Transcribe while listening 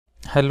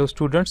Hello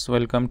students,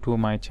 welcome to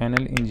my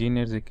channel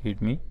Engineers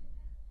Academy.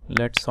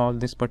 Let's solve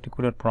this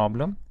particular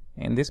problem.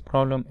 In this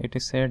problem it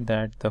is said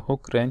that the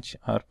hook wrench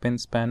or pin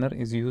spanner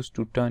is used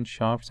to turn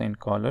shafts and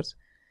collars.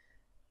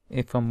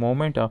 If a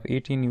moment of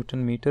 80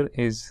 Newton meter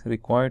is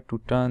required to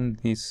turn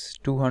this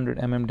 200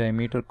 mm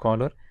diameter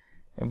collar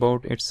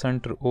about its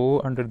center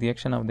O under the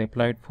action of the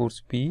applied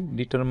force P,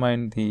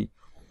 determine the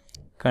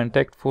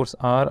contact force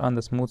R on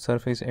the smooth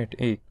surface at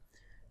A.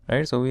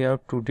 Right, so we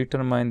have to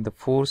determine the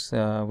force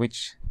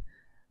which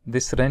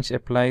this wrench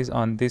applies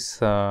on this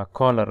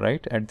collar,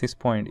 right, at this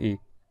point A.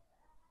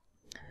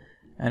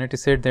 And it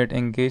is said that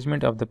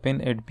engagement of the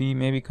pin at B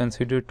may be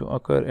considered to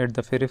occur at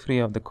the periphery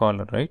of the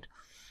collar, right.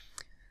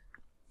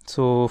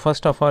 So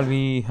first of all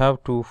we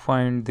have to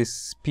find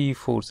this P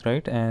force,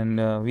 right,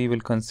 and we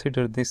will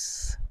consider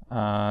this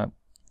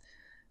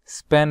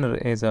spanner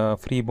as a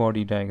free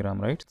body diagram,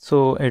 right.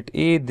 So at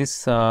A, this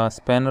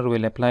spanner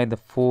will apply the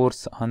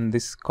force on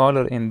this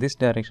collar in this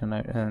direction,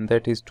 and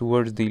that is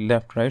towards the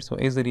left, right. So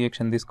as a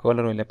reaction, this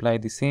collar will apply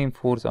the same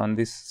force on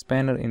this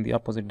spanner in the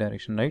opposite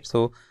direction, right.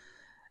 So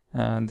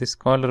this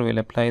collar will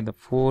apply the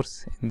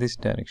force in this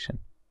direction,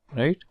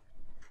 right.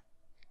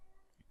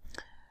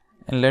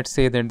 And let's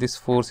say that this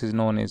force is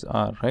known as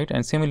R, right.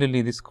 And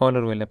similarly this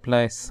collar will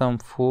apply some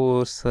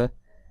force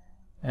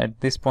at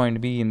this point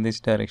B in this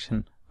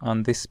direction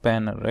on this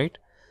spanner, right.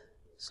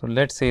 So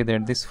let's say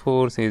that this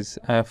force is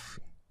F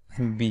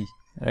in B,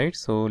 right.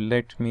 So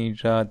let me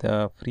draw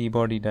the free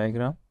body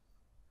diagram,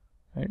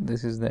 right.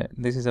 This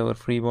is our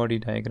free body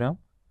diagram,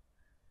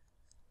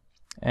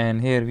 and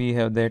here we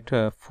have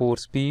that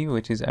force P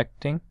which is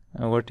acting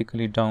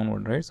vertically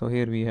downward, right. So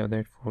here we have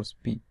that force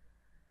P.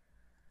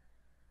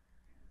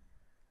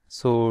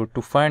 So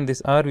to find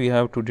this R, we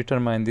have to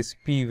determine this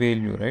P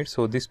value, right.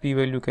 So this P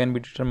value can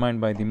be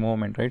determined by the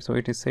moment, right. So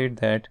it is said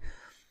that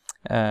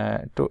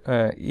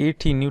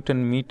 80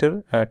 Newton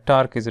meter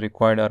torque is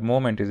required, or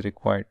moment is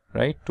required,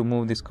 right, to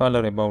move this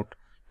collar about,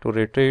 to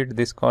rotate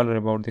this collar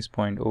about this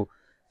point O.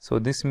 So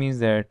this means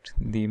that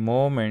the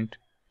moment,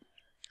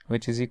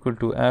 which is equal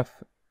to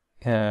F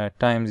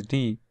times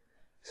D,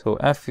 so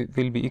F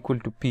will be equal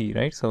to P,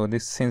 right. So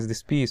this, since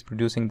this P is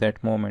producing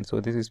that moment,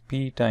 so this is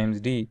P times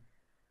D,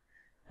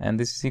 and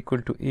this is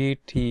equal to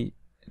 80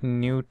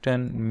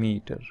 Newton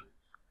meter,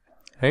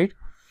 right.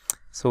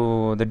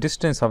 So the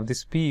distance of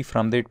this P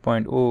from that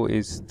point O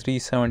is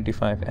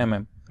 375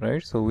 mm,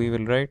 right. So we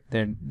will write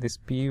that this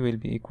P will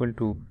be equal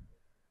to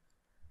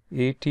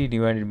 80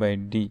 divided by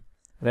D,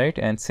 right.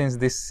 And since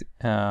this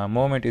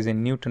moment is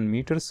in Newton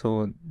meters,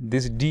 so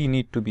this D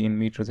need to be in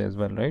meters as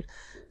well, right.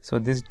 So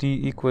this D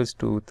equals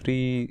to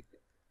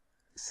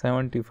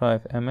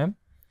 375 mm.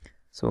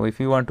 So if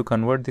we want to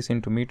convert this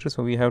into meters,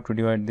 so we have to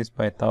divide this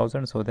by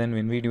 1000. So then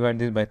when we divide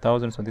this by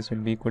 1000, so this will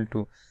be equal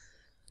to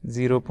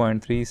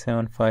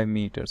 0.375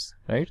 meters,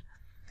 right.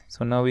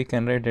 So now we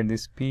can write that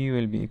this P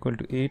will be equal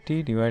to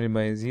 80 divided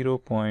by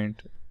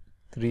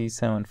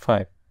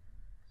 0.375.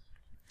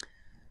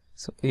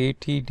 So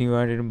 80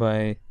 divided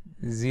by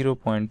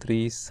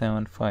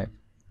 0.375.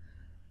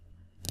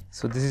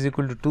 So this is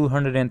equal to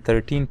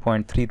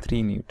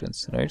 213.33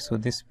 newtons, right. So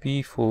this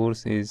P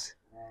force is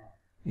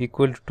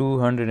equal to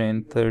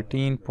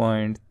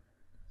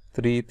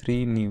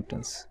 213.33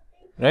 newtons,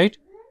 right.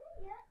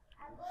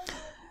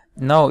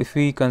 Now if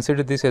we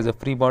consider this as a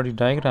free body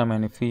diagram,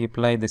 and if we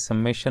apply the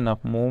summation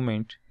of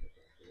moment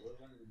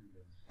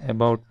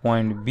about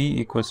point B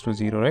equals to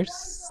 0, right,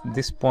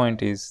 this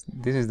point is,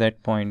 this is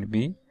that point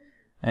B,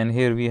 and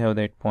here we have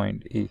that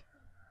point A,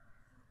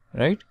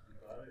 right.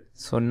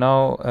 So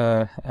now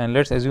and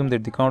let's assume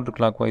that the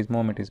counterclockwise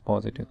moment is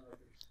positive.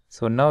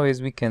 So now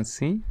as we can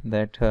see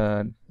that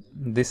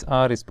this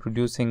R is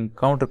producing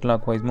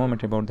counterclockwise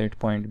moment about that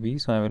point B,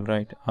 so I will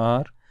write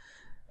R,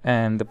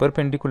 and the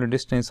perpendicular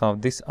distance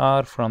of this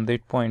R from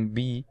that point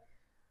B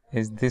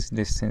is this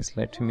distance.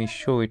 Let me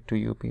show it to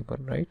you people,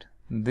 right,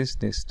 this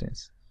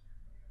distance.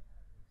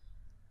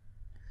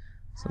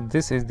 So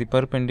this is the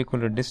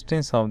perpendicular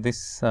distance of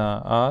this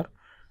R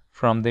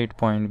from that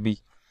point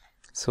B.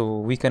 So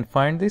we can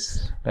find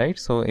this, right.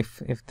 So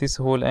if this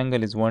whole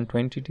angle is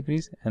 120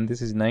 degrees and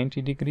this is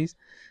 90 degrees,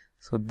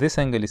 so this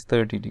angle is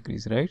 30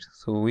 degrees, right.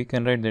 So we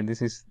can write that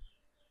this is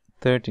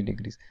 30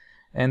 degrees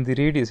and the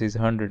radius is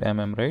 100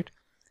 mm, right.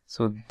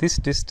 So this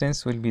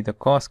distance will be the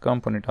cos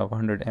component of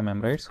 100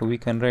 mm, right. So we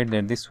can write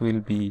that this will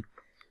be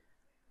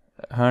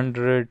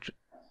 100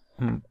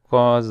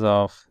 cos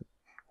of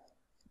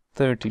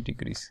 30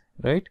 degrees,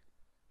 right.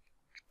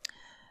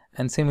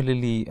 And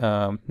similarly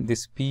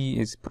this P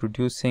is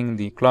producing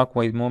the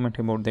clockwise moment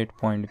about that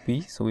point P,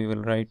 so we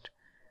will write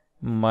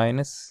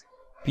minus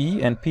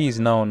P, and P is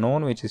now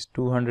known, which is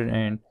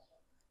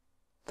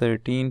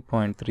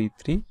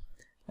 213.33,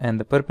 and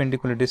the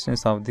perpendicular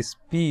distance of this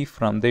P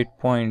from that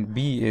point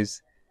B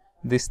is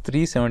this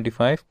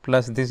 375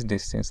 plus this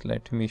distance.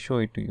 Let me show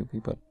it to you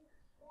people,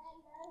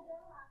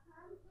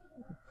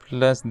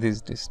 plus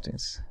this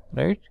distance,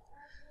 right.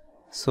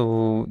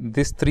 So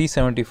this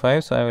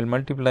 375, so I will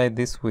multiply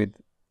this with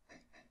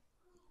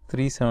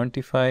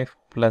 375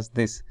 plus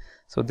this.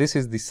 So this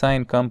is the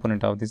sine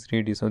component of this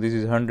radius. So this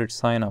is 100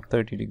 sine of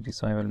 30 degrees.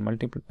 So I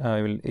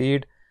will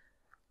add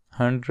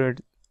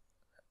 100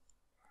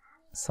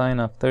 sine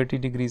of 30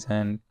 degrees,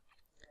 and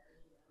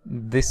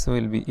this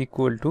will be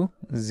equal to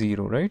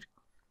 0, right?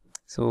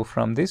 So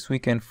from this we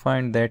can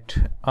find that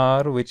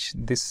r, which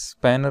this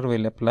spanner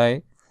will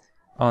apply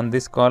on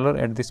this collar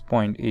at this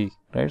point A,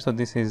 right? So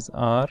this is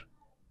r,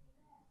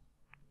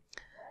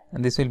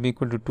 and this will be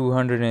equal to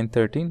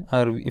 213.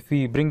 Or if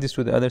we bring this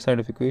to the other side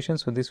of equation,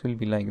 so this will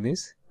be like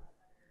this.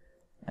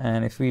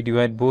 And if we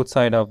divide both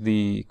sides of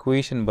the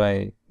equation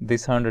by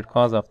this 100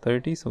 cos of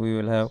 30, so we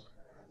will have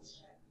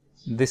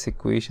this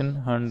equation,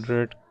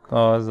 100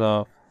 cos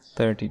of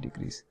 30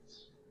 degrees.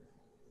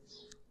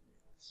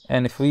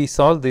 And if we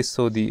solve this,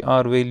 so the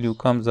r value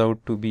comes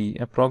out to be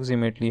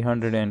approximately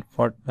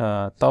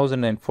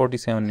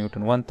 1047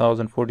 Newton,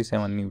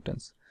 1047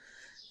 newtons.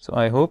 So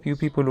I hope you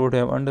people would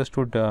have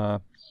understood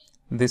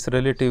this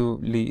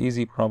relatively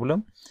easy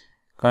problem.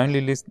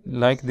 Kindly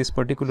like this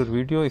particular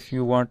video if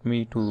you want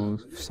me to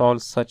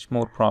solve such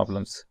more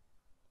problems.